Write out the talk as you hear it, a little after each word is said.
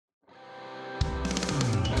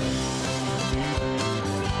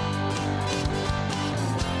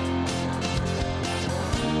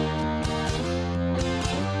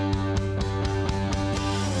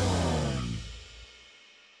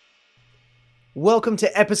Welcome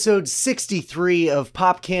to episode 63 of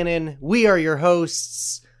Pop Cannon. We are your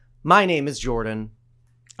hosts. My name is Jordan.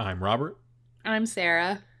 I'm Robert. I'm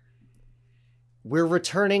Sarah. We're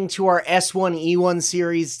returning to our S1E1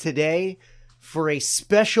 series today for a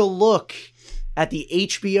special look at the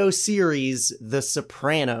HBO series The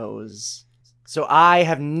Sopranos. So I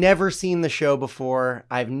have never seen the show before.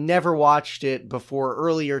 I've never watched it before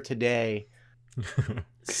earlier today.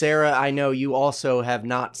 Sarah, I know you also have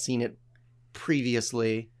not seen it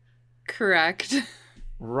previously. Correct.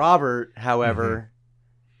 Robert, however,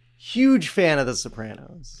 huge fan of The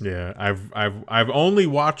Sopranos. Yeah, I've only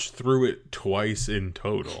watched through it twice in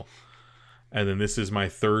total, and then this is my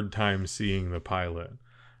third time seeing the pilot.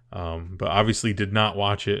 But obviously did not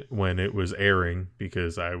watch it when it was airing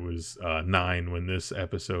because I was 9 when this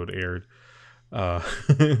episode aired,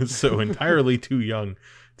 so entirely too young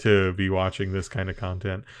to be watching this kind of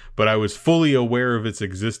content. But I was fully aware of its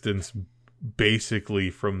existence basically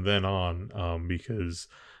from then on, because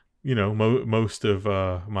you know most of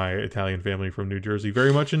my Italian family from New Jersey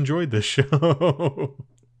very much enjoyed this show.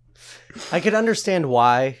 I could understand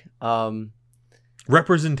why.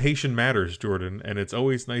 Representation matters, Jordan, and it's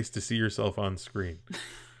always nice to see yourself on screen.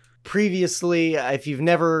 Previously, if you've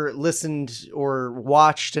never listened or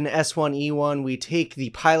watched an S1E1, we take the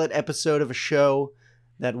pilot episode of a show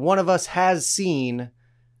that one of us has seen,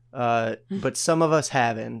 but some of us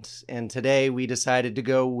haven't. And today we decided to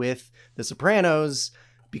go with The Sopranos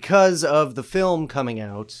because of the film coming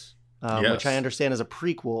out, which I understand is a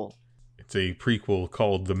prequel. It's a prequel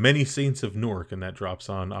called The Many Saints of Newark, and that drops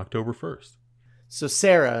on October 1st. So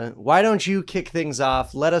Sarah, why don't you kick things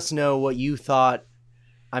off? Let us know what you thought.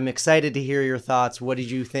 I'm excited to hear your thoughts. What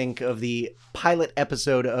did you think of the pilot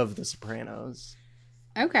episode of The Sopranos?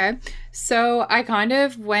 Okay, so I kind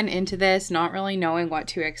of went into this not really knowing what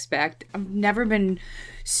to expect. I've never been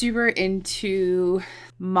super into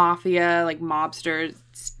mafia, like mobsters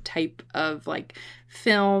type of like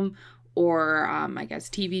film or I guess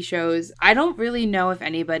TV shows. I don't really know if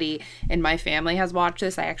anybody in my family has watched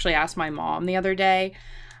this. I actually asked my mom the other day.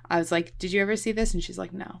 I was like, did you ever see this? And she's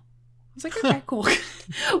like, no. I was like, okay, cool.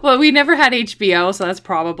 Well, we never had HBO, so that's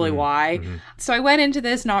probably why. So I went into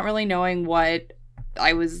this not really knowing what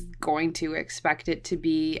I was going to expect it to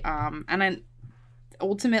be. And I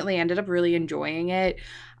ultimately ended up really enjoying it.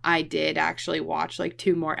 I did actually watch like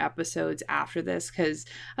 2 more episodes after this because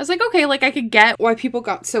I was like, okay, like I could get why people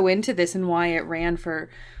got so into this and why it ran for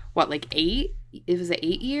what, like 8? It was 8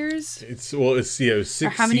 years? It was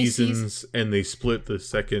 6 seasons, and they split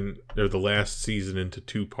the last season into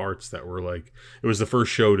 2 parts that were like, it was the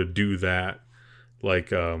first show to do that.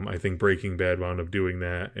 Like, I think Breaking Bad wound up doing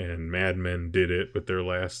that, and Mad Men did it with their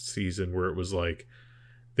last season, where it was like,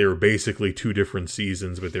 they were basically 2 different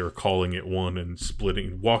seasons, but they were calling it one and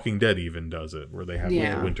splitting. Walking Dead even does it, where they have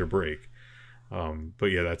like a winter break. But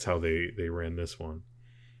yeah, that's how they ran this one.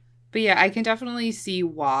 But yeah, I can definitely see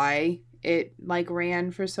why it like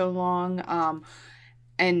ran for so long.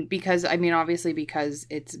 And because, I mean, obviously because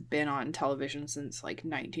it's been on television since like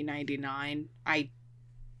 1999, I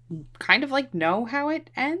kind of like know how it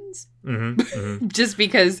ends. Just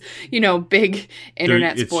because, you know, big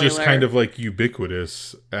internet spoiler. It's just kind of like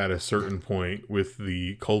ubiquitous at a certain point with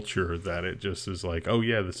the culture that it just is like, oh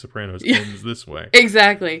yeah, The Sopranos ends this way.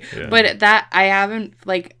 Exactly. Yeah. But that I haven't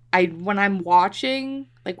when I watch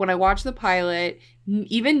the pilot,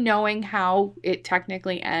 even knowing how it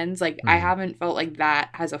technically ends, like I haven't felt like that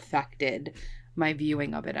has affected my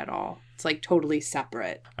viewing of it at all. It's like totally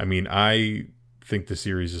separate. I mean, I think the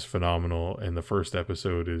series is phenomenal, and the first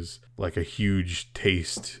episode is like a huge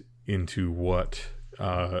taste into what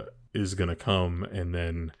is gonna come, and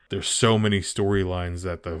then there's so many storylines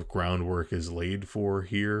that the groundwork is laid for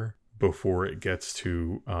here before it gets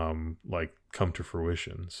to like come to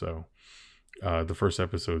fruition. So the first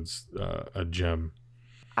episode's a gem.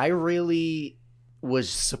 I really was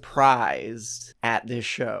surprised at this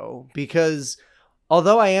show because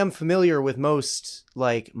although I am familiar with most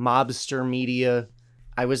like mobster media,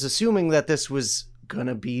 I was assuming that this was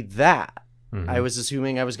gonna be that. I was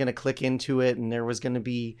assuming I was gonna click into it and there was gonna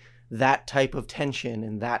be that type of tension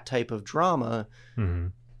and that type of drama.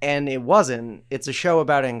 And it wasn't. It's a show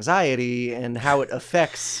about anxiety and how it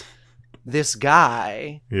affects this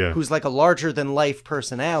guy who's like a larger than life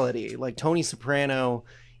personality. Like Tony Soprano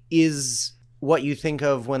is what you think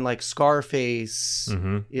of when like Scarface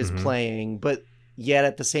is playing, but yet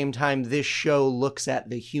at the same time, this show looks at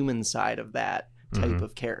the human side of that type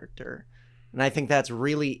of character. And I think that's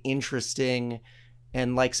really interesting.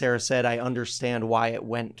 And like Sarah said, I understand why it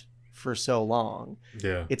went for so long.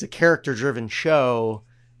 Yeah. It's a character-driven show,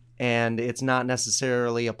 and it's not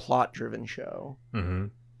necessarily a plot-driven show. Mm-hmm.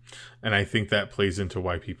 And I think that plays into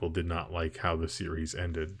why people did not like how the series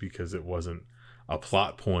ended, because it wasn't a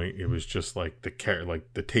plot point. It was just like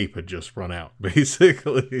the tape had just run out,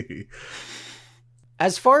 basically.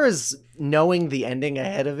 As far as knowing the ending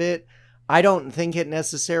ahead of it, I don't think it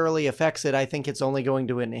necessarily affects it. I think it's only going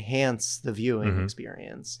to enhance the viewing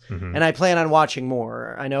experience. Mm-hmm. And I plan on watching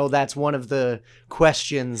more. I know that's one of the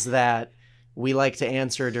questions that we like to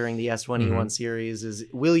answer during the S1E1 series is,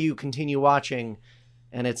 will you continue watching?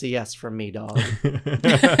 And it's a yes from me, dog.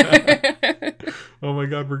 Oh my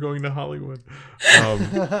God, we're going to Hollywood.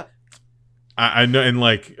 I know, and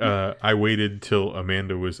like I waited till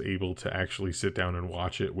Amanda was able to actually sit down and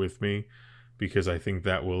watch it with me, because I think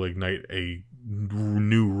that will ignite a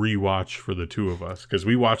new rewatch for the two of us, because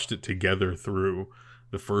we watched it together through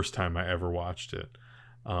the first time I ever watched it,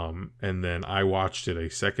 and then I watched it a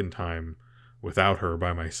second time without her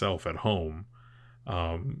by myself at home.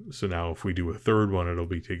 So now if we do a third one, it'll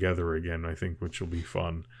be together again, I think, which will be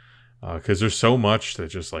fun, because there's so much that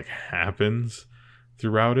just like happens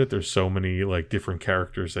throughout it. There's so many like different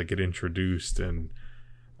characters that get introduced and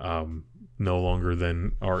no longer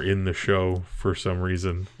than are in the show for some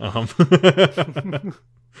reason.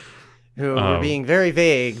 We're being very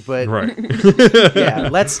vague, but right. Yeah,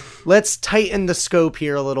 let's tighten the scope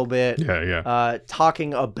here a little bit. Yeah.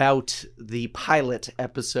 Talking about the pilot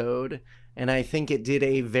episode, and I think it did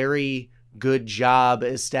a very good job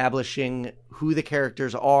establishing who the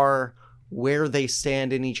characters are, where they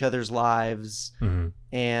stand in each other's lives,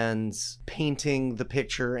 and painting the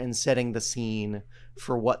picture and setting the scene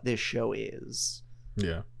for what this show is.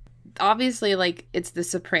 Yeah. Obviously, like, it's The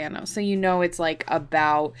Sopranos, so you know it's like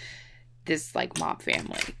about this like mob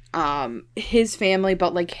family, his family,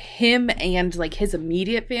 but like him and like his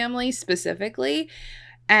immediate family specifically,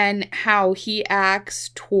 and how he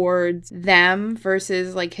acts towards them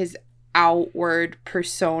versus like his outward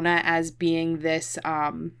persona as being this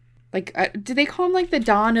do they call him like the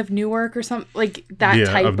Don of Newark or something, like that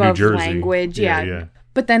type of language? Yeah.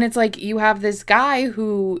 But then it's like you have this guy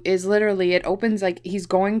who is literally, it opens like he's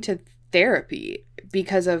going to therapy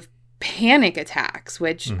because of panic attacks,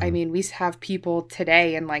 which I mean, we have people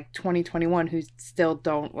today in like 2021 who still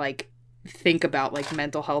don't like think about like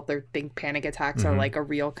mental health or think panic attacks are like a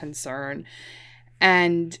real concern.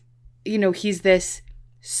 And, you know, he's this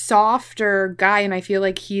softer guy, and I feel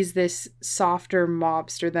like he's this softer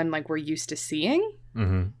mobster than like we're used to seeing,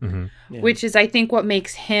 which is I think what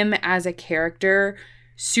makes him as a character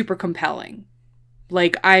super compelling.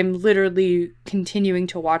 Like, I'm literally continuing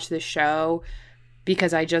to watch this show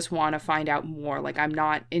because I just want to find out more. Like, I'm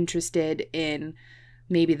not interested in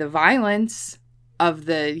maybe the violence of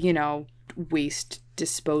the, you know, waste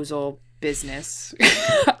disposal business,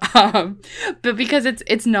 but because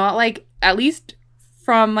it's not like, at least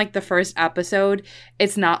from like the first episode,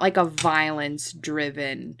 it's not like a violence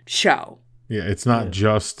driven show. Yeah, it's not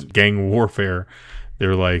just gang warfare.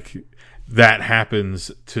 They're like, that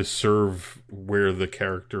happens to serve where the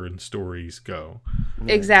character and stories go.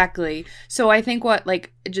 Exactly. So I think what,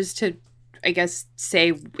 like, just to, I guess,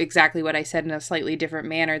 say exactly what I said in a slightly different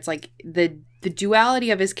manner, it's like the duality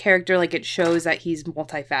of his character, like, it shows that he's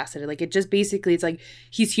multifaceted. Like, it just basically, it's like,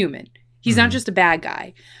 he's human. He's not just a bad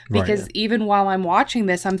guy. Because even while I'm watching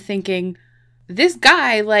this, I'm thinking, this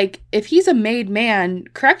guy, like, if he's a made man,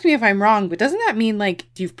 correct me if I'm wrong, but doesn't that mean, like,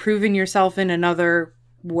 you've proven yourself in another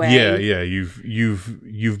way? Yeah.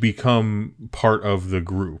 You've become part of the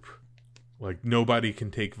group. Like, nobody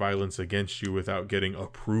can take violence against you without getting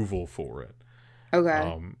approval for it.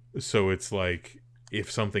 Okay. So it's like,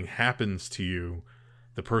 if something happens to you,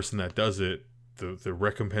 the person that does it, the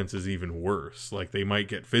recompense is even worse. Like, they might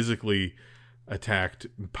get physically attacked,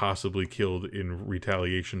 possibly killed in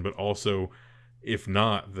retaliation, but also, if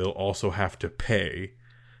not, they'll also have to pay.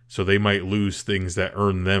 So they might lose things that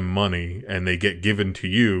earn them money, and they get given to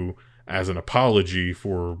you as an apology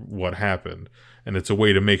for what happened. And it's a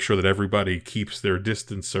way to make sure that everybody keeps their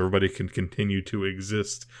distance so everybody can continue to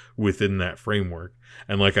exist within that framework.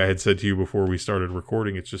 And like I had said to you before we started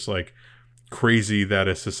recording, it's just like crazy that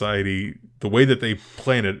a society, the way that they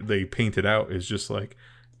plan it, they paint it out, is just like,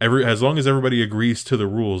 as long as everybody agrees to the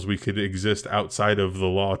rules, we could exist outside of the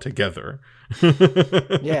law together.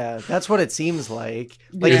 Yeah, that's what it seems like.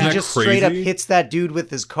 Like, Isn't he that just crazy? straight up hits that dude with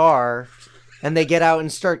his car, and they get out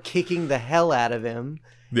and start kicking the hell out of him.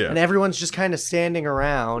 Yeah. And everyone's just kind of standing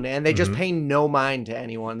around, and they just pay no mind to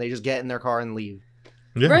anyone. They just get in their car and leave.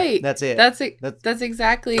 Yeah. Right. That's it. That's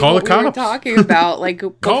exactly Call what the we were cops. talking about. Like,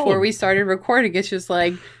 before 'em. we started recording, it's just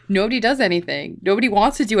like, nobody does anything. Nobody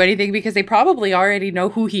wants to do anything because they probably already know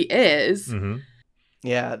who he is.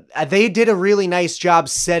 Yeah, they did a really nice job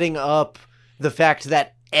setting up the fact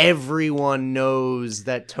that everyone knows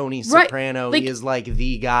that Tony Soprano like, is like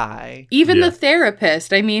the guy. Even the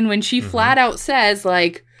therapist. I mean, when she flat out says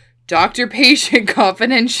like, doctor-patient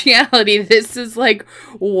confidentiality, this is like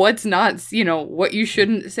what's not, you know, what you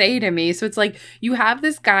shouldn't say to me. So it's like you have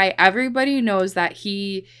this guy, everybody knows that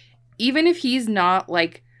he, even if he's not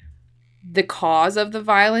like the cause of the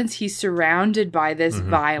violence, he's surrounded by this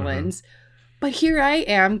violence. But here I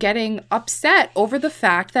am getting upset over the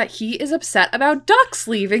fact that he is upset about ducks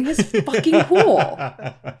leaving his fucking pool.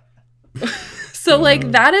 So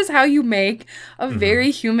like that is how you make a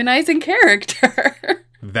very humanizing character.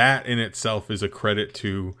 That in itself is a credit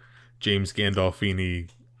to James Gandolfini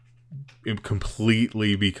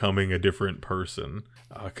completely becoming a different person.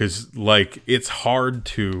 Because, like, it's hard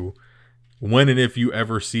to, when and if you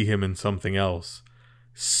ever see him in something else,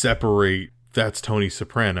 separate that's Tony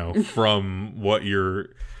Soprano from what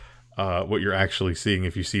you're actually seeing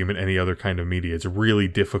if you see him in any other kind of media. It's really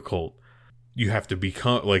difficult. You have to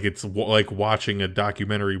become, like, it's like watching a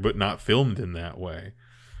documentary but not filmed in that way.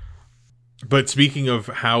 But speaking of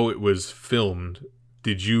how it was filmed,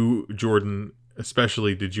 did you, Jordan,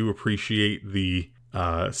 especially, did you appreciate the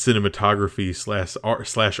cinematography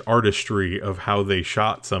slash artistry of how they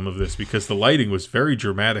shot some of this? Because the lighting was very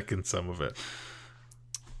dramatic in some of it.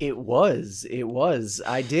 It was.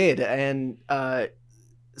 I did. And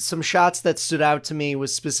some shots that stood out to me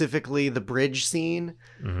was specifically the bridge scene.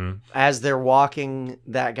 As they're walking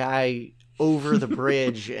that guy over the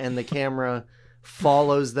bridge and the camera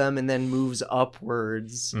follows them and then moves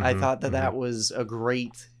upwards. I thought that was a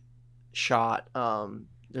great shot.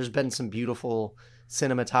 There's been some beautiful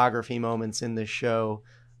cinematography moments in this show.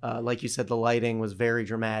 Like you said, the lighting was very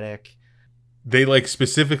dramatic. They like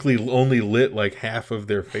specifically only lit like half of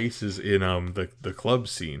their faces in the club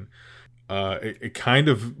scene. It kind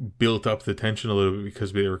of built up the tension a little bit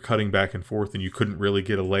because they were cutting back and forth and you couldn't really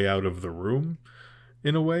get a layout of the room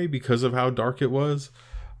in a way because of how dark it was.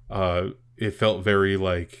 It felt very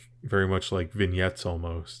much like vignettes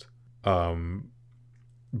almost.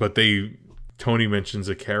 But Tony mentions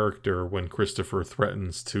a character when Christopher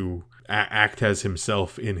threatens to act as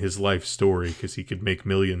himself in his life story because he could make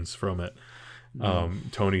millions from it.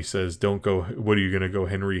 Tony says, "Don't go. What are you going to go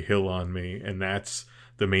Henry Hill on me?" And that's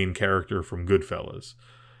the main character from Goodfellas,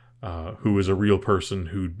 who is a real person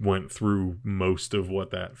who went through most of what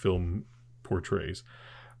that film portrays.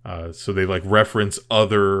 So they like reference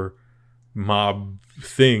other mob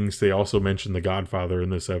things. They also mentioned The Godfather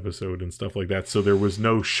in this episode and stuff like that. So there was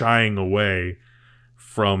no shying away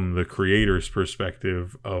from the creator's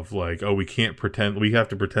perspective of like, oh, we can't pretend, we have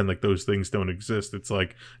to pretend like those things don't exist. It's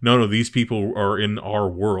like, no, these people are in our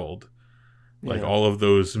world. Like all of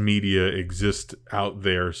those media exist out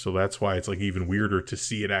there. So that's why it's like even weirder to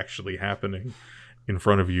see it actually happening in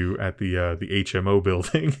front of you at the HMO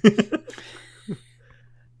building.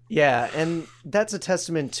 Yeah, and that's a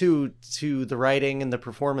testament to the writing and the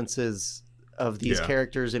performances of these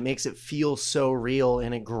characters. It makes it feel so real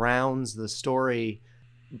and it grounds the story.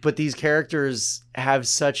 But these characters have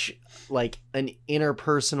such like an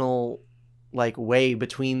interpersonal like way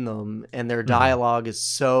between them, and their dialogue is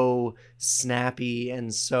so snappy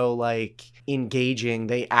and so like engaging.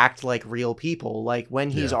 They act like real people. Like when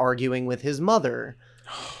he's arguing with his mother,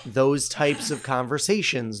 those types of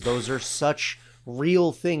conversations, those are such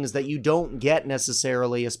real things that you don't get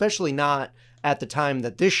necessarily, especially not at the time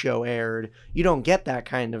that this show aired. You don't get that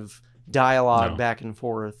kind of dialogue back and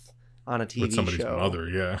forth on a TV with somebody's show. Mother,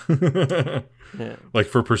 yeah. Like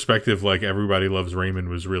for perspective, like Everybody Loves Raymond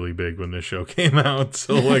was really big when this show came out.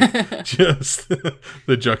 So like just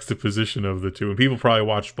the juxtaposition of the two, and people probably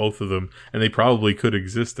watched both of them, and they probably could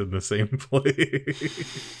exist in the same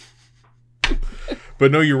place.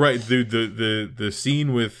 But no, you're right, dude. The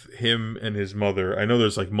scene with him and his mother, I know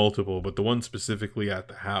there's like multiple, but the one specifically at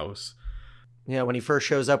the house. Yeah, when he first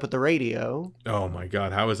shows up with the radio. Oh my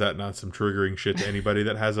God, how is that not some triggering shit to anybody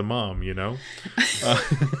that has a mom, you know?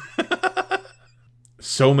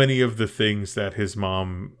 So many of the things that his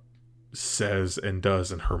mom says and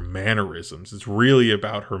does and her mannerisms, it's really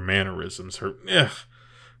about her mannerisms,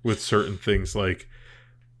 with certain things, like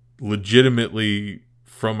legitimately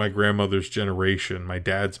from my grandmother's generation, my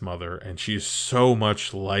dad's mother, and she's so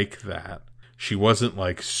much like that. She wasn't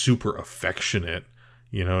like super affectionate,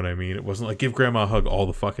 you know what I mean? It wasn't like give grandma a hug all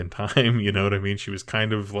the fucking time, you know what I mean? She was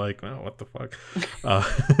kind of like, oh, what the fuck?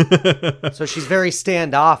 So she's very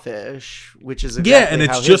standoffish, which is exactly and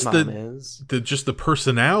it's how just his mom is. the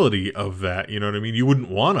personality of that, you know what I mean? You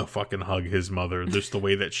wouldn't want to fucking hug his mother, just the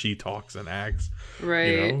way that she talks and acts, right?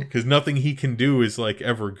 You know, because nothing he can do is like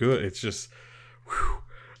ever good. It's just,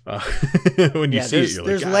 when you see it, you're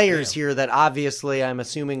there's like, layers damn. here that obviously I'm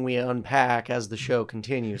assuming we unpack as the show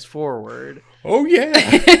continues forward. Oh yeah.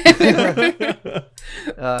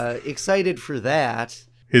 Excited for that.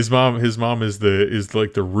 His mom is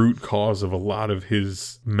like the root cause of a lot of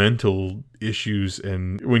his mental issues,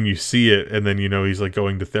 and when you see it, and then he's like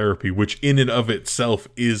going to therapy, which in and of itself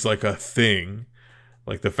is like a thing,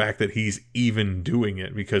 like the fact that he's even doing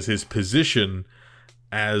it, because his position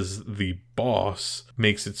as the boss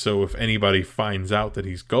makes it so if anybody finds out that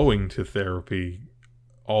he's going to therapy,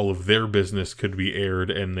 all of their business could be aired,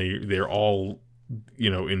 and they're all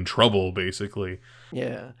in trouble basically.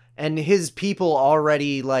 Yeah. And his people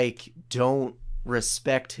already like don't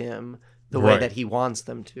respect him the way that he wants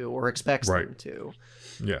them to or expects them to.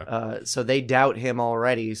 Yeah. So they doubt him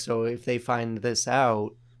already. So if they find this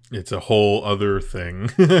out, it's a whole other thing.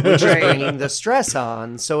 which is bringing the stress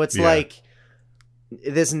on. So it's like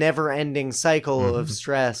this never-ending cycle of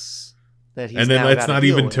stress that he's and then now that's gotta not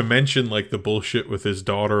deal even with. to mention like the bullshit with his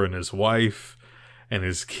daughter and his wife and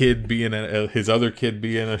his kid being his other kid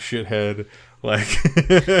being a shithead. Like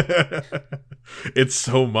it's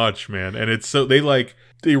so much, man. And it's so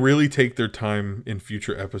they really take their time in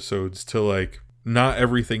future episodes to like, not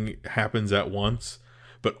everything happens at once,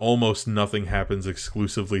 but almost nothing happens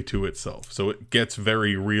exclusively to itself. So it gets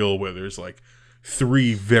very real where there's like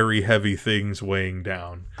 3 very heavy things weighing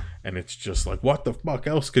down, and it's just like, what the fuck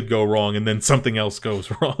else could go wrong? And then something else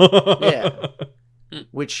goes wrong. Yeah.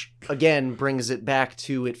 Which, again, brings it back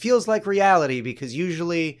to, it feels like reality, because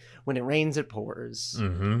usually when it rains, it pours.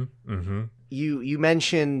 Mm-hmm. Mm-hmm. You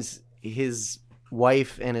mentioned his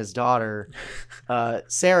wife and his daughter.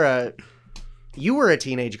 Sarah, you were a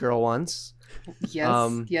teenage girl once.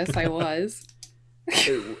 Yes, yes, I was.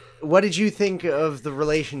 What did you think of the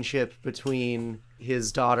relationship between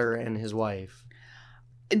his daughter and his wife?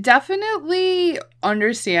 Definitely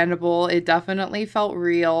understandable. It definitely felt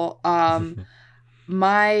real.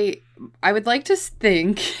 I would like to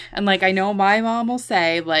think, and like I know my mom will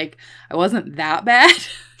say, like, I wasn't that bad.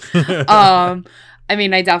 I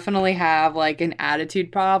mean, I definitely have like an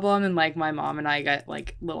attitude problem, and like my mom and I got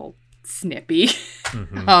like little snippy.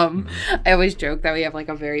 I always joke that we have like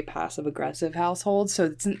a very passive aggressive household,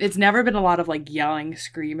 so it's never been a lot of like yelling,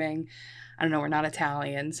 screaming. I don't know, we're not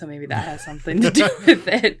Italian, so maybe that has something to do with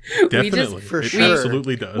it. Definitely. For it sure.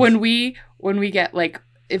 absolutely does. When we get like,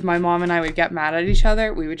 if my mom and I would get mad at each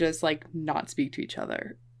other, we would just like not speak to each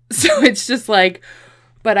other. So it's just like,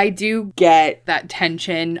 but I do get that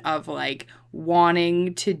tension of like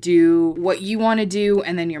wanting to do what you want to do,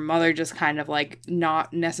 and then your mother just kind of like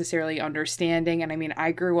not necessarily understanding. And I mean,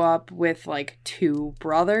 I grew up with like 2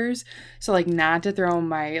 brothers, so like not to throw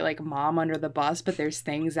my like mom under the bus, but there's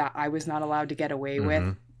things that I was not allowed to get away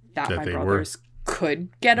with that my brothers could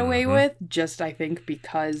get away with, just I think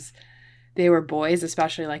because they were boys,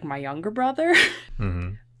 especially like my younger brother.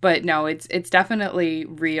 But no, it's definitely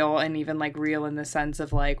real, and even like real in the sense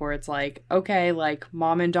of like where it's like, okay, like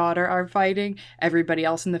mom and daughter are fighting, everybody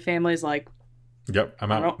else in the family is like, yep,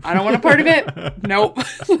 I'm out. I don't want a part of it. Nope,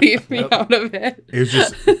 leave me out of it. It was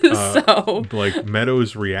just so like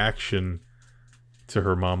Meadow's reaction to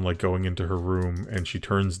her mom like going into her room, and she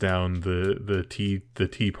turns down the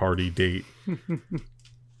tea party date.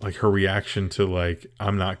 Like her reaction to like,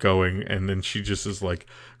 I'm not going, and then she just is like,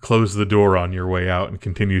 close the door on your way out, and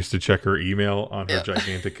continues to check her email on her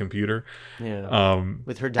gigantic computer. Yeah.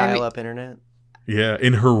 With her dial-up internet. Yeah,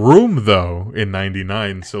 in her room though, in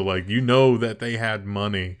 '99. So like, that they had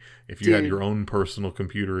money if you had your own personal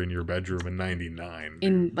computer in your bedroom in '99.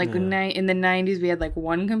 In like in the 90s, we had like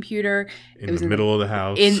one computer. It was in the middle of the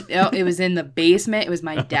house. It was in the basement. It was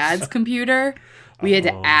my dad's computer. We had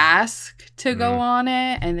to ask to go on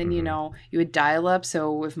it, and then you would dial up.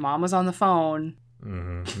 So if mom was on the phone,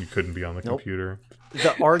 you couldn't be on the computer.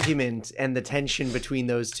 The argument and the tension between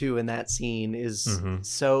those two in that scene is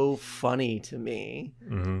so funny to me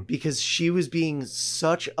because she was being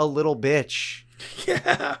such a little bitch.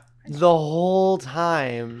 Yeah. The whole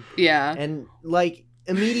time. Yeah. And like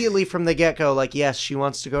immediately from the get-go, like, yes, she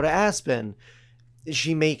wants to go to Aspen.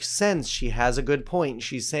 She makes sense. She has a good point.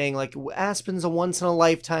 She's saying like Aspen's a once in a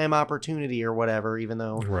lifetime opportunity or whatever, even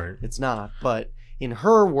though it's not. But in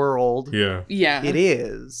her world, it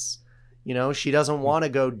is. She doesn't want to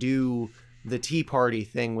go do the tea party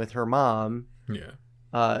thing with her mom. Yeah.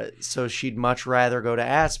 So she'd much rather go to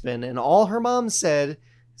Aspen. And all her mom said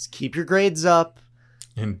is keep your grades up.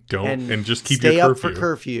 And just keep stay your curfew. Up for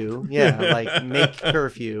curfew. Yeah, like make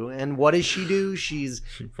curfew. And what does she do? She's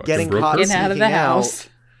getting caught out of the house.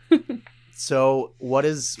 So what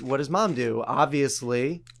does mom do?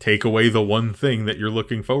 Obviously, Take away the one thing that you're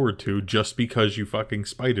looking forward to just because you fucking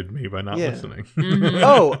spited me by not Yeah. listening.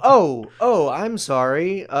 oh, I'm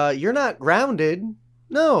sorry. You're not grounded.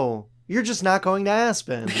 No, you're just not going to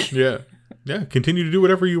Aspen. Yeah. Yeah, continue to do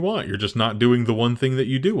whatever you want. You're just not doing the one thing that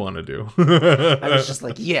you do want to do. I was just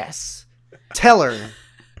like, yes. Tell her.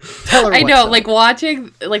 I know, what's up.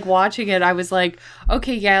 watching it, I was like,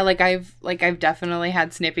 okay, yeah, I've definitely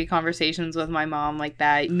had snippy conversations with my mom like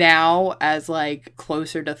that. Now, as like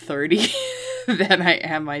closer to 30 than I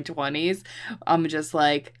am my 20s, I'm just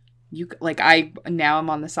like, I'm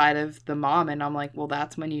on the side of the mom, and I'm like, well,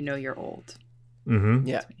 that's when you know you're old. Mm-hmm.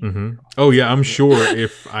 Yeah. Mm-hmm. Oh yeah, I'm sure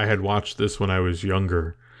if I had watched this when I was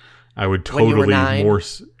younger, I would When you were totally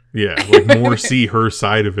 9? more see her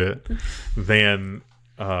side of it than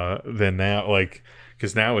now. Like,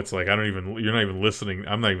 because now it's like you're not even listening.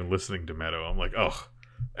 I'm not even listening to Meadow. I'm like, oh,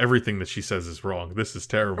 everything that she says is wrong. This is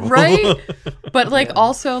terrible. Right? But like, Yeah.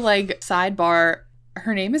 also like, sidebar,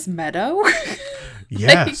 her name is Meadow.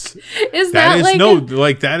 Yes. Is that that is like no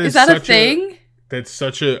like that is that a such thing? That's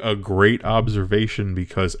such a great observation,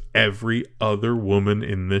 because every other woman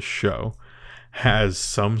in this show has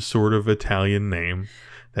some sort of Italian name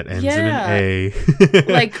that ends in Yeah. an A.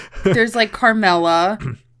 Like, there's like Carmela,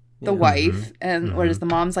 the Yeah. wife, and what is the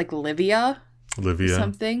mom's like, Livia or Olivia.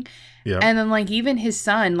 something. Yeah. And then like even his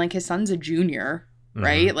son's a junior,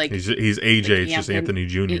 right? Like, he's AJ, like it's just Anthony- Anthony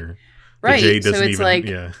Jr. right. The J So doesn't it's even like,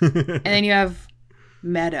 yeah. and then you have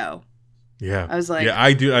Meadow. Yeah. I was like, yeah,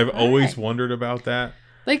 I do. I've always alright. wondered about that.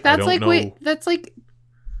 Like, I that's don't like, know. wait, that's like,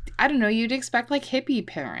 I don't know. You'd expect like hippie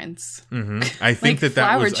parents. I think Like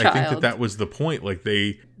that was Flower I think Child. that was the point. Like,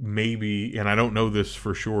 they maybe, and I don't know this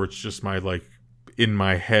for sure, it's just my like in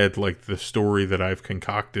my head, like the story that I've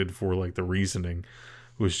concocted for like the reasoning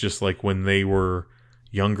was just like when they were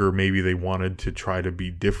younger, maybe they wanted to try to be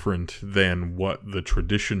different than what the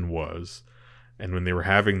tradition was. And when they were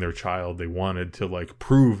having their child, they wanted to like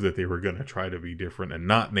prove that they were going to try to be different and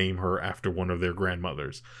not name her after one of their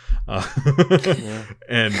grandmothers.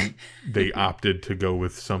 And they opted to go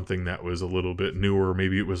with something that was a little bit newer.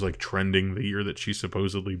 Maybe it was like trending the year that she's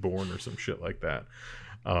supposedly born or some shit like that.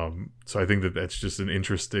 So I think that that's just an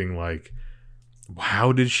interesting, like,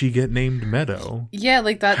 how did she get named Meadow? Yeah,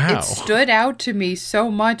 like that. How? It stood out to me so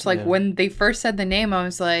much. Like Yeah. when they first said the name, I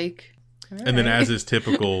was like, And then, alright. as is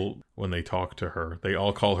typical, when they talk to her, they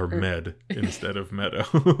all call her Med instead of Meadow.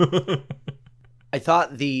 I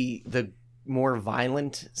thought the more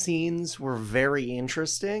violent scenes were very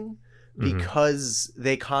interesting because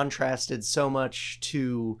they contrasted so much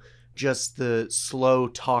to just the slow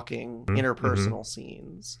talking interpersonal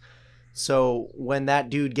scenes. So when that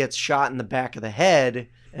dude gets shot in the back of the head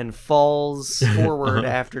and falls forward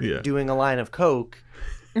after Yeah. doing a line of coke,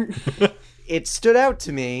 it stood out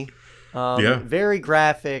to me. Yeah. Very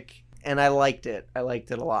graphic, and I liked it. I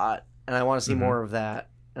liked it a lot, and I want to see more of that.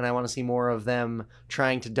 And I want to see more of them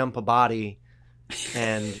trying to dump a body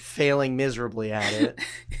and failing miserably at it.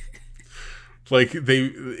 Like,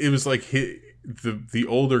 it was like the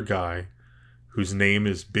older guy whose name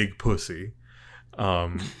is Big Pussy,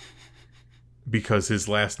 because his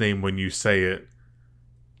last name, when you say it,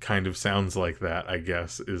 kind of sounds like that, I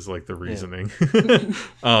guess, is like the reasoning.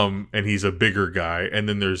 And he's a bigger guy. And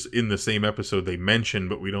then there's, in the same episode, they mention,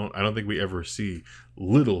 but I don't think we ever see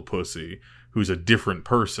Little Pussy, who's a different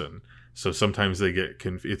person. So sometimes they get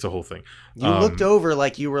it's a whole thing. You looked over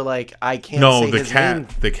like you were like, I can't No, say the his cat name.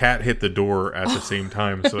 the cat hit the door at the same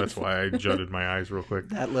time, so that's why I jutted my eyes real quick.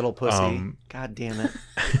 That little pussy. God damn it.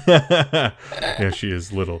 Yeah, she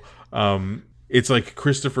is little. It's like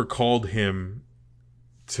Christopher called him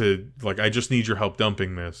to, like, I just need your help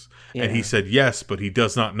dumping this. And he Yeah. said yes, but he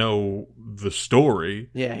does not know the story.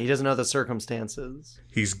 Yeah, he doesn't know the circumstances.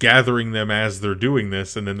 He's gathering them as they're doing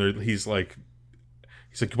this, and then he's like,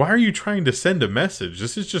 why are you trying to send a message?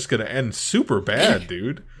 This is just going to end super bad,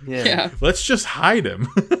 dude. Yeah. yeah. Let's just hide him.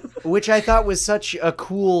 Which I thought was such a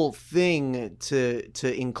cool thing to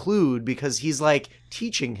include, because he's like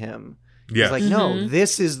teaching him. Yeah. He's like, no,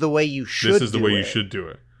 this is the way you should This is the do way it. you should do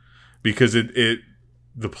it. Because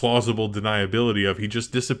the plausible deniability of he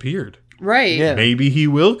just disappeared. Right. Yeah. Maybe he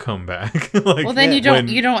will come back. Like, Well, then Yeah.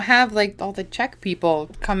 you don't have like all the check people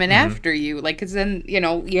coming after you, like, because then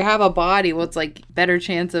you have a body. Well, it's like better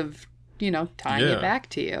chance of tying Yeah. it back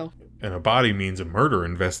to you. and a body means a murder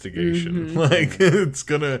investigation. Like,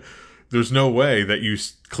 there's no way that you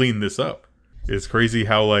clean this up. It's crazy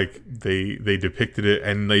how, like, they depicted it,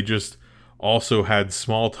 and they just also had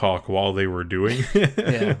small talk while they were doing it.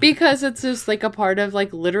 Yeah. Because it's just like a part of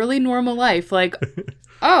like literally normal life. Like,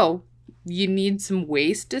 oh, you need some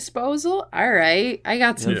waste disposal? All right, I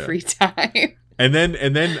got some free time. And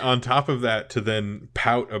then on top of that, to then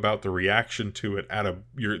pout about the reaction to it at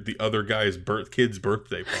the other guy's kid's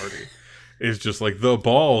birthday party is just like the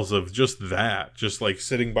balls of just that, just like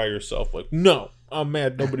sitting by yourself, like, no, I'm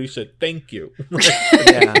mad nobody said thank you.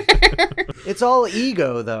 Yeah. It's all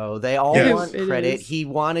ego, though. They all want credit. Is. He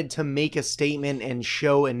wanted to make a statement and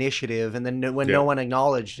show initiative, and then when no one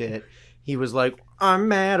acknowledged it, he was like, I'm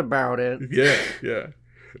mad about it. Yeah.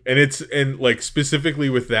 And like specifically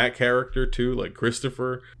with that character too, like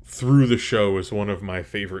Christopher through the show is one of my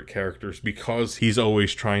favorite characters because he's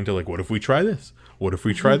always trying to like, what if we try this? What if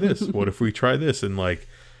we try this? What if we try this? And like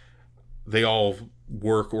they all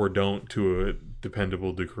work or don't to a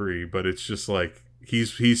dependable degree, but it's just like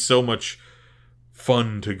he's so much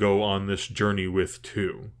fun to go on this journey with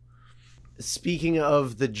too. Speaking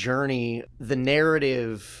of the journey, the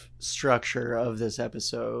narrative structure of this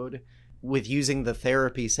episode with using the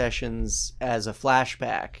therapy sessions as a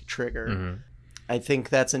flashback trigger, I think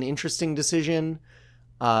that's an interesting decision.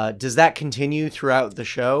 Does that continue throughout the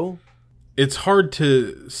show? It's hard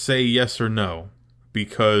to say yes or no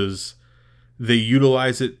because they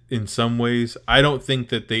utilize it in some ways. I don't think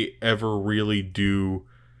that they ever really do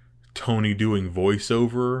Tony doing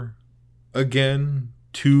voiceover again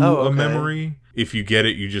to a memory. If you get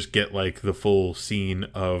it, you just get like the full scene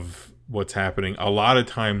of what's happening. A lot of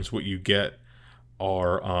times what you get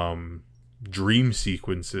are dream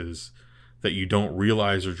sequences that you don't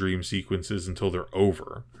realize are dream sequences until they're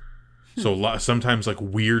over. So sometimes like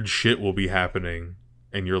weird shit will be happening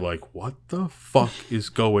and you're like, what the fuck is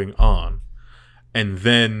going on? And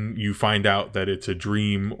then you find out that it's a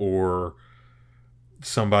dream or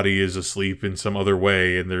somebody is asleep in some other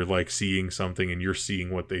way and they're like seeing something and you're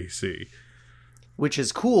seeing what they see. Which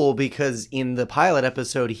is cool because in the pilot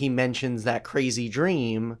episode, he mentions that crazy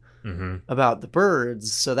dream about the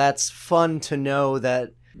birds. So that's fun to know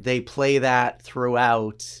that they play that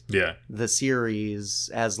throughout the series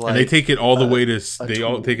as like, and they take it all the way to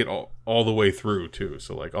all take it all the way through too.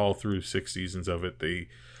 So like all through 6 seasons of it, they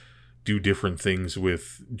do different things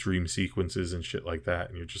with dream sequences and shit like that.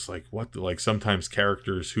 And you're just like, what? Like sometimes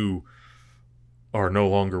characters who are no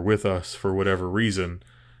longer with us for whatever reason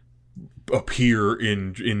appear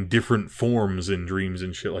in different forms in dreams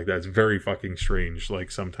and shit like that. It's very fucking strange. Like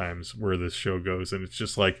sometimes where this show goes, and it's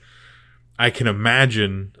just like, I can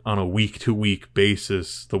imagine on a week-to-week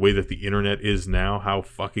basis the way that the internet is now, how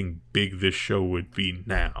fucking big this show would be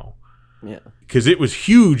now. Yeah. Because it was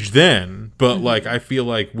huge then, but like I feel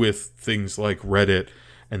like with things like Reddit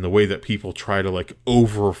and the way that people try to like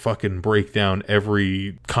over fucking break down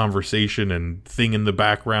every conversation and thing in the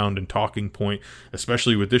background and talking point,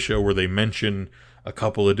 especially with this show where they mention a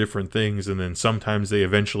couple of different things and then sometimes they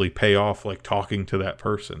eventually pay off like talking to that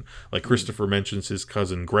person. Like Christopher mentions his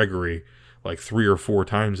cousin Gregory like 3 or 4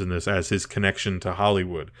 times in this as his connection to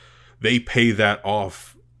Hollywood. They pay that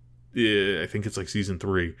off, I think it's like season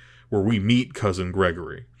 3, where we meet cousin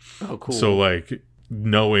Gregory. Oh, cool. So like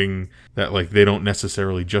knowing that like they don't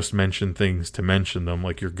necessarily just mention things to mention them,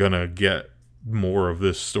 like you're gonna get more of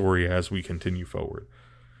this story as we continue forward.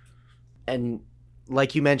 And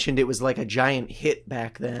like you mentioned, it was like a giant hit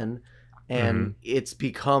back then, and it's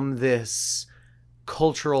become this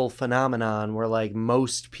cultural phenomenon where like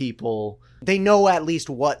most people, they know at least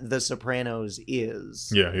what The Sopranos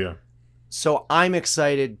is. Yeah. So I'm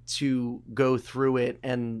excited to go through it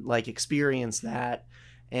and like experience that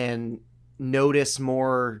and notice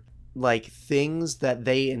more like things that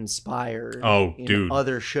they inspired in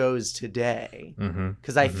other shows today.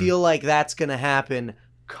 Because I feel like that's going to happen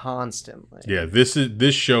constantly. Yeah,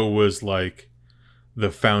 this show was like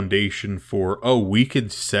the foundation for, we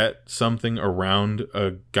could set something around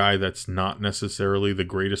a guy that's not necessarily the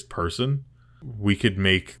greatest person. We could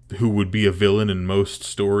make who would be a villain in most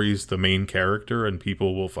stories the main character, and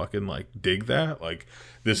people will fucking like dig that. Like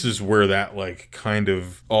this is where that like kind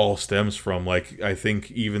of all stems from. Like I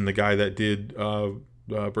think even the guy that did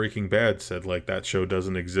Breaking Bad said like that show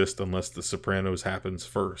doesn't exist unless The Sopranos happens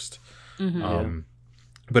first.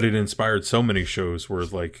 But it inspired so many shows where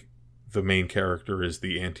like the main character is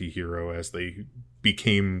the anti-hero, as they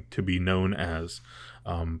became to be known as.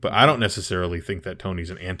 But I don't necessarily think that Tony's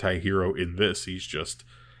an anti-hero in this. He's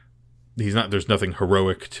not, there's nothing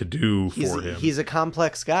heroic to do for him. He's a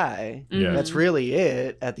complex guy. Yeah. That's really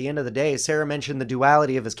it at the end of the day. Sarah mentioned the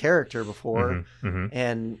duality of his character before,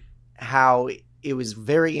 and how it was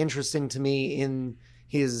very interesting to me in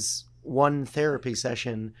his one therapy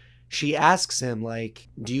session. She asks him like,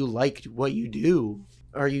 do you like what you do?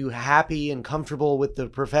 Are you happy and comfortable with the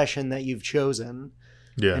profession that you've chosen?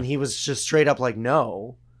 Yeah. And he was just straight up like,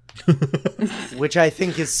 no. which I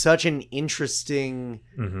think is such an interesting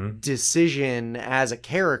decision as a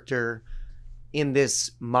character in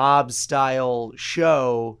this mob style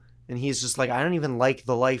show. And he's just like, I don't even like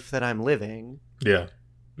the life that I'm living. Yeah.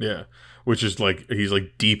 Yeah. Which is like, he's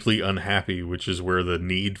like deeply unhappy, which is where the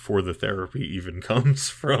need for the therapy even comes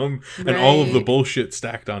from. Right. And all of the bullshit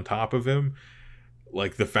stacked on top of him,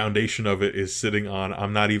 like the foundation of it is sitting on,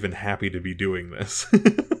 I'm not even happy to be doing this.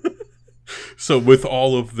 So with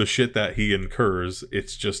all of the shit that he incurs,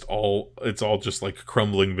 it's all just like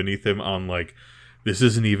crumbling beneath him on like, this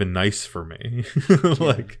isn't even nice for me.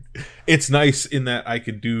 Like, it's nice in that I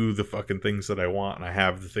could do the fucking things that I want and I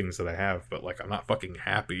have the things that I have, but like, I'm not fucking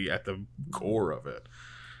happy at the core of it.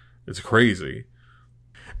 It's crazy.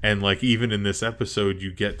 And like, even in this episode,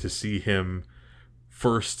 you get to see him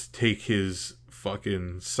first take his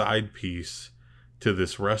fucking side piece to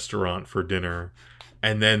this restaurant for dinner.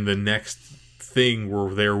 And then the next thing,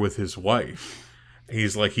 we're there with his wife.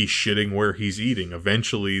 He's like, he's shitting where he's eating.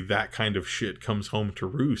 Eventually, that kind of shit comes home to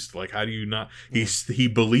roost. Like, how do you not? He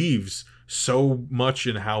believes so much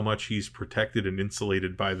in how much he's protected and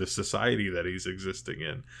insulated by the society that he's existing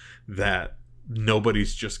in, that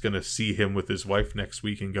nobody's just going to see him with his wife next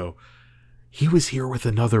week and go, he was here with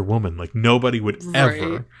another woman. Like, nobody would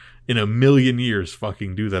ever in a million years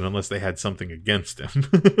fucking do that unless they had something against him.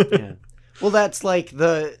 Yeah. Well, that's like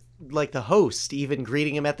the host even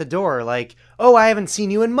greeting him at the door, like, oh, I haven't seen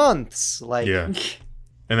you in months. Like, yeah.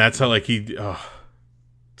 And that's how like he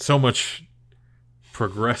so much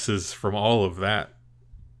progresses from all of that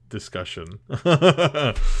discussion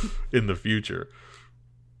in the future.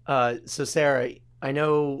 So Sarah, I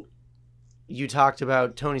know you talked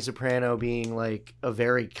about Tony Soprano being like a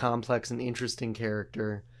very complex and interesting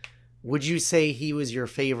character. Would you say he was your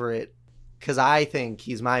favorite? Because I think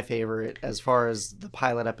he's my favorite as far as the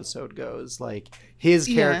pilot episode goes. Like, his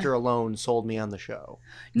character alone sold me on the show.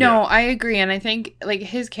 No, I agree. And I think, like,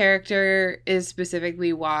 his character is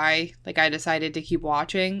specifically why, like, I decided to keep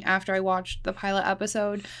watching after I watched the pilot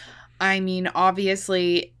episode. I mean,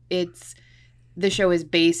 obviously, the show is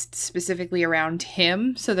based specifically around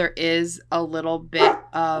him. So there is a little bit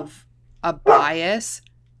of a bias.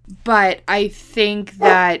 But I think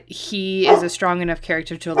that he is a strong enough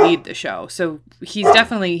character to lead the show. So he's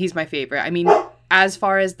my favorite. I mean, as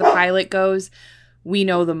far as the pilot goes, we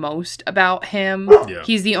know the most about him. Yeah.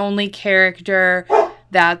 He's the only character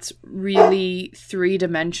that's really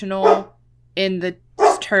three-dimensional in the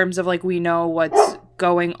terms of, like, we know what's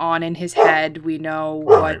going on in his head. We know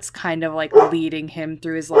what's kind of, like, leading him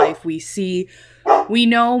through his life. We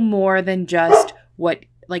know more than just what,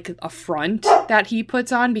 like, a front that he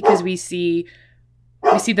puts on, because we see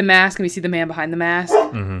the mask and we see the man behind the mask.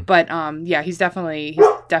 Mm-hmm. But yeah, he's definitely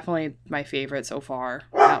my favorite so far,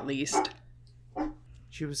 at least.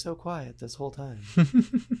 She was so quiet this whole time.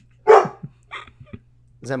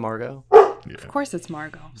 Is that Margot? Yeah. Of course it's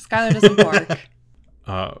Margot. Skylar doesn't bark.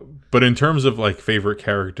 But in terms of like favorite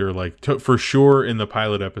character, like for sure in the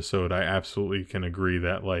pilot episode, I absolutely can agree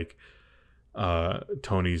that like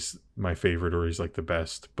Tony's my favorite, or he's like the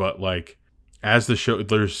best. But like as the show,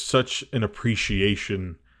 there's such an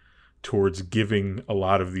appreciation towards giving a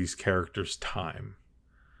lot of these characters time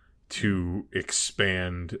to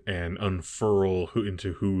expand and unfurl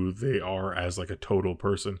into who they are as like a total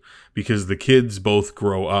person, because the kids both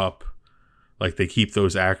grow up, like they keep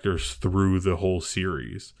those actors through the whole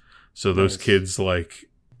series. So those kids, like,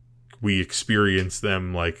 we experience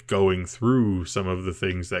them like going through some of the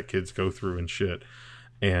things that kids go through and shit.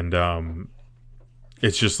 And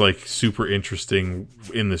it's just like super interesting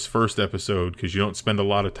in this first episode, because you don't spend a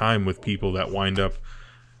lot of time with people that wind up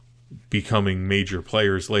becoming major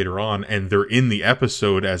players later on, and they're in the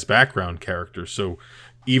episode as background characters. So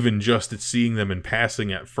even just seeing them in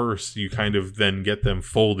passing at first, you kind of then get them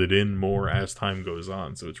folded in more as time goes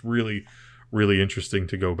on. So it's really, really interesting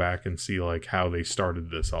to go back and see like how they started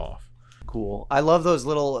this off. Cool. I love those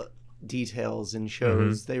little details in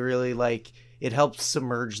shows. Mm-hmm. They really like, it helps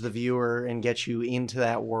submerge the viewer and get you into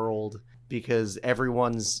that world, because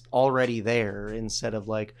everyone's already there, instead of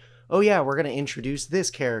like, oh yeah, we're going to introduce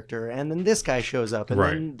this character, and then this guy shows up, and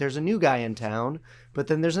then there's a new guy in town, but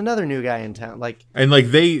then there's another new guy in town. Like, and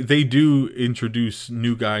like they do introduce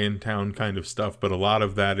new guy in town kind of stuff, but a lot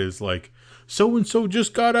of that is like, so-and-so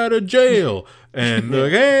just got out of jail, and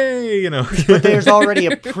like, hey, you know. But there's already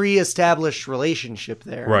a pre-established relationship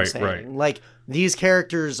there. Right. Like, these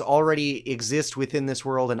characters already exist within this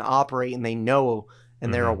world and operate, and they know,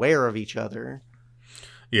 and they're aware of each other.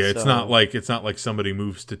 Yeah, it's not like somebody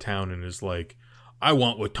moves to town and is like, I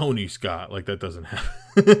want what Tony's got. Like, that doesn't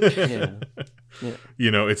happen. Yeah.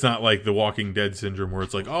 You know, it's not like the Walking Dead syndrome where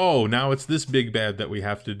it's like, oh, now it's this big bad that we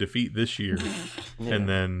have to defeat this year. Yeah. And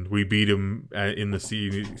then we beat him in the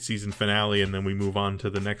season finale, and then we move on to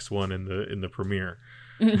the next one in the premiere.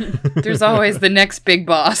 There's always the next big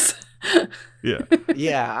boss. Yeah.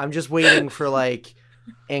 Yeah, I'm just waiting for like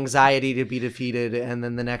anxiety to be defeated, and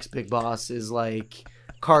then the next big boss is like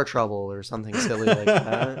car trouble or something silly like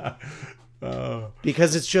that.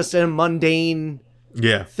 Because it's just a mundane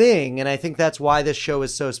thing, and I think that's why this show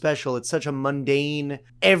is so special. It's such a mundane,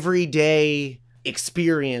 everyday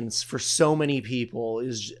experience for so many people.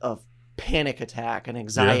 Is a panic attack, an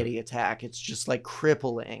anxiety attack. It's just like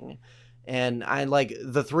crippling. And I like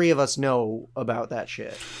the three of us know about that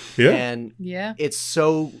shit. Yeah. And it's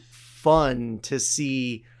so fun to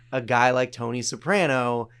see a guy like Tony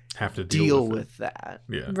Soprano have to deal with that.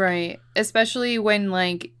 Yeah. Right. Especially when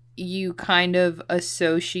like you kind of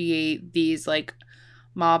associate these like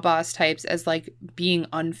mob boss types as like being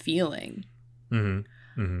unfeeling.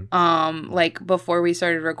 Mm-hmm. Mm-hmm. Like before we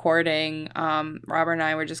started recording, Robert and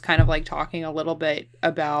I were just kind of like talking a little bit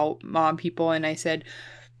about mob people, and I said,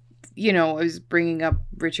 you know, I was bringing up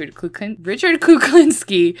Richard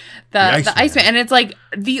Kuklinski, the Iceman, and it's like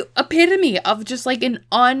the epitome of just like an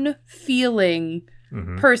unfeeling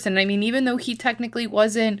person. I mean, even though he technically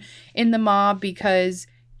wasn't in the mob because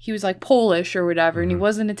he was like Polish or whatever, and he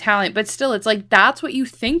wasn't Italian, but still, it's like that's what you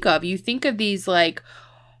think of. You think of these like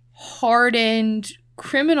hardened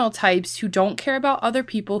criminal types who don't care about other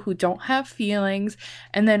people, who don't have feelings,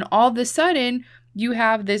 and then all of a sudden you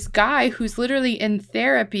have this guy who's literally in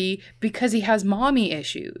therapy because he has mommy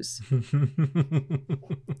issues.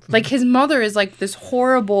 Like his mother is like this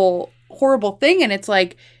horrible thing, and it's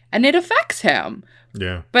like, and it affects him.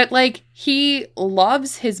 Yeah. But like he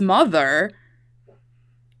loves his mother,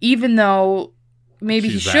 even though maybe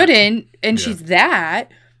he shouldn't, and she's that,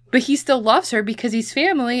 but he still loves her because he's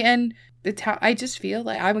family. And I just feel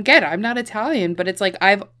like I'm not Italian, but it's like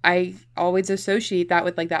I always associate that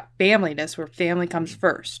with like that familyness where family comes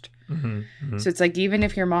first. So it's like even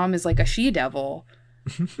if your mom is like a she-devil.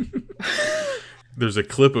 There's a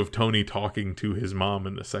clip of Tony talking to his mom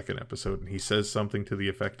in the second episode, and he says something to the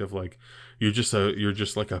effect of like, you're just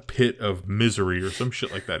like a pit of misery or some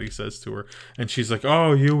shit like that, he says to her. And she's like,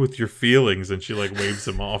 oh, you with your feelings, and she like waves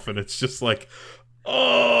him off, and it's just like,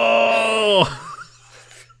 oh.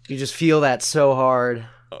 You just feel that so hard.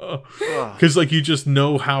 Because like you just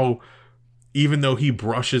know how, even though he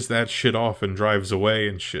brushes that shit off and drives away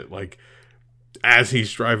and shit, like as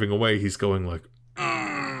he's driving away, he's going like,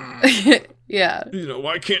 yeah, you know,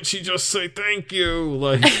 why can't she just say thank you?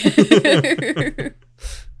 Like,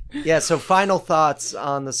 yeah. So final thoughts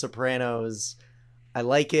on The Sopranos. I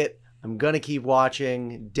like it. I'm gonna keep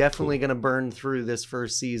watching. Definitely gonna burn through this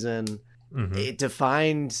first season. It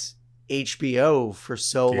defined HBO for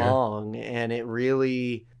so long, and it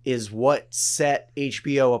really is what set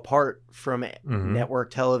HBO apart from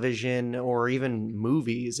network television or even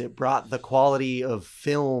movies. It brought the quality of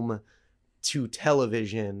film to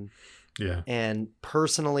television. Yeah. And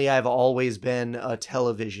personally, I've always been a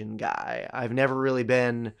television guy. I've never really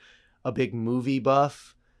been a big movie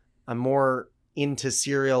buff. I'm more into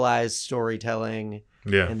serialized storytelling.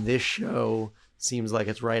 Yeah. And this show seems like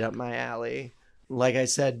it's right up my alley. Like I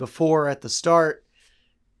said before at the start,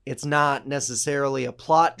 it's not necessarily a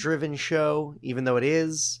plot-driven show, even though it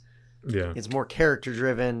is. Yeah. It's more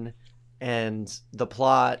character-driven, and the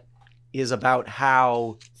plot is about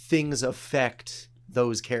how things affect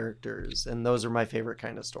those characters, and those are my favorite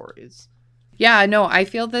kind of stories. Yeah, no, I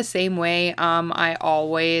feel the same way. I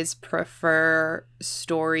always prefer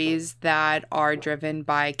stories that are driven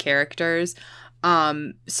by characters.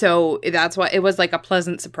 So that's why it was like a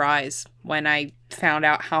pleasant surprise when I found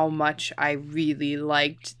out how much I really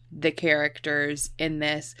liked the characters in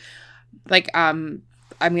this. Like,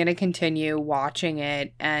 I'm going to continue watching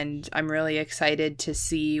it, and I'm really excited to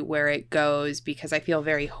see where it goes because I feel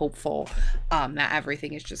very hopeful that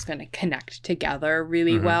everything is just going to connect together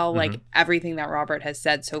really well. Like everything that Robert has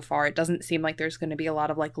said so far, it doesn't seem like there's going to be a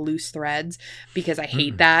lot of like loose threads, because I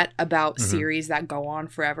hate that about series that go on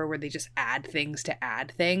forever where they just add things to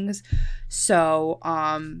add things. So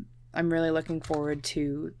I'm really looking forward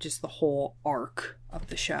to just the whole arc of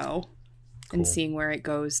the show and seeing where it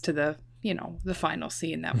goes to the, you know, the final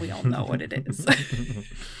scene that we all know what it is.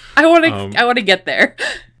 I want to get there.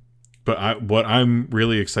 But what I'm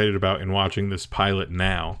really excited about in watching this pilot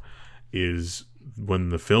now is when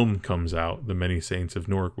the film comes out, The Many Saints of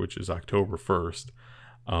Newark, which is October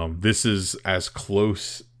 1st. This is as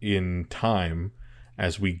close in time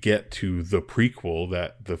as we get to the prequel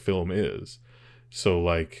that the film is. So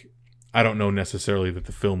like, I don't know necessarily that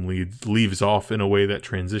the film leaves off in a way that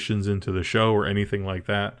transitions into the show or anything like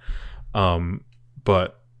that.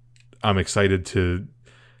 But I'm excited to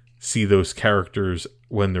see those characters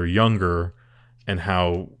when they're younger and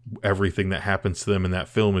how everything that happens to them in that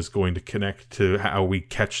film is going to connect to how we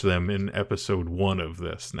catch them in episode 1 of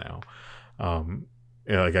this now.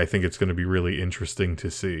 Like, I think it's going to be really interesting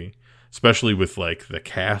to see, especially with like the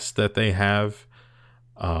cast that they have.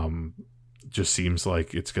 Just seems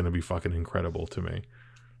like it's going to be fucking incredible to me.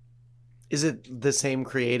 Is it the same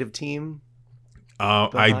creative team?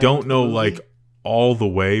 I don't know like all the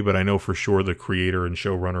way, but I know for sure the creator and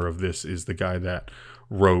showrunner of this is the guy that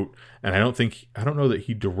wrote, and I don't know that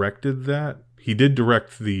he directed that. He did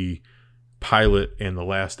direct the pilot and the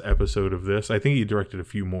last episode of this. I think he directed a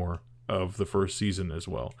few more of the first season as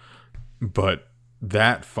well. But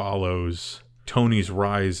that follows Tony's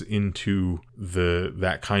rise into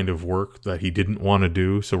that kind of work that he didn't want to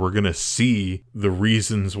do. So we're going to see the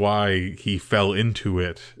reasons why he fell into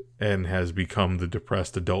it and has become the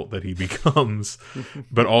depressed adult that he becomes.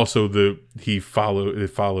 But also it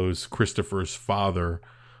follows Christopher's father,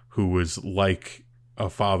 who was like a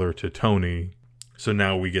father to Tony. So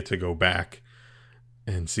now we get to go back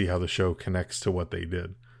and see how the show connects to what they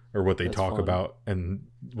did, or what they talk about and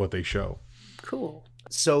what they show. Cool.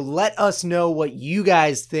 So let us know what you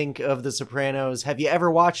guys think of The Sopranos. Have you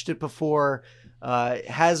ever watched it before?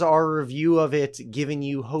 Has our review of it given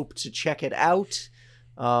you hope to check it out?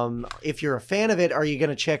 If you're a fan of it, are you going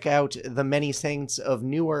to check out The Many Saints of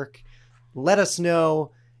Newark? Let us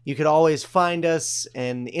know. You could always find us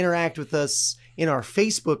and interact with us in our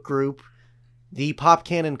Facebook group, the Pop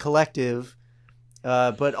Cannon Collective.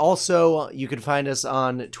 But also you can find us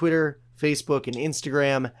on Twitter, Facebook, and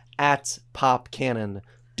Instagram at Pop Cannon.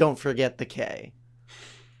 Don't forget the K.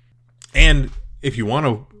 And if you want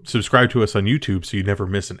to subscribe to us on YouTube so you never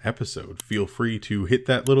miss an episode, feel free to hit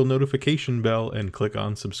that little notification bell and click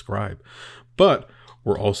on subscribe. But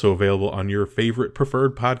we're also available on your favorite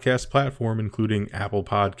preferred podcast platform, including Apple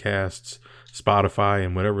Podcasts, Spotify,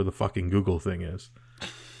 and whatever the fucking Google thing is.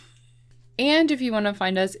 And if you want to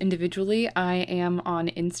find us individually, I am on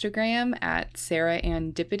Instagram at Sarah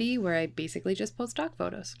Ann Dippity, where I basically just post dog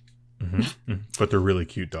photos. Mm-hmm. But they're really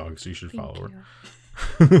cute dogs, so you should follow her.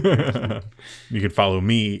 You can follow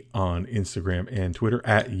me on Instagram and Twitter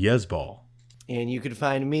at Yesball. And you can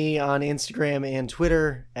find me on Instagram and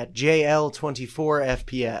Twitter at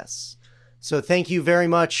JL24FPS. So thank you very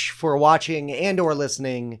much for watching and or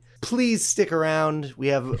listening. Please stick around. We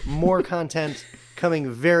have more content coming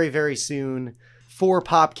very, very soon. For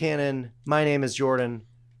Pop Cannon, my name is Jordan.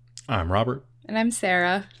 I'm Robert. And I'm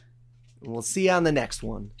Sarah. We'll see you on the next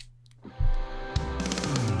one.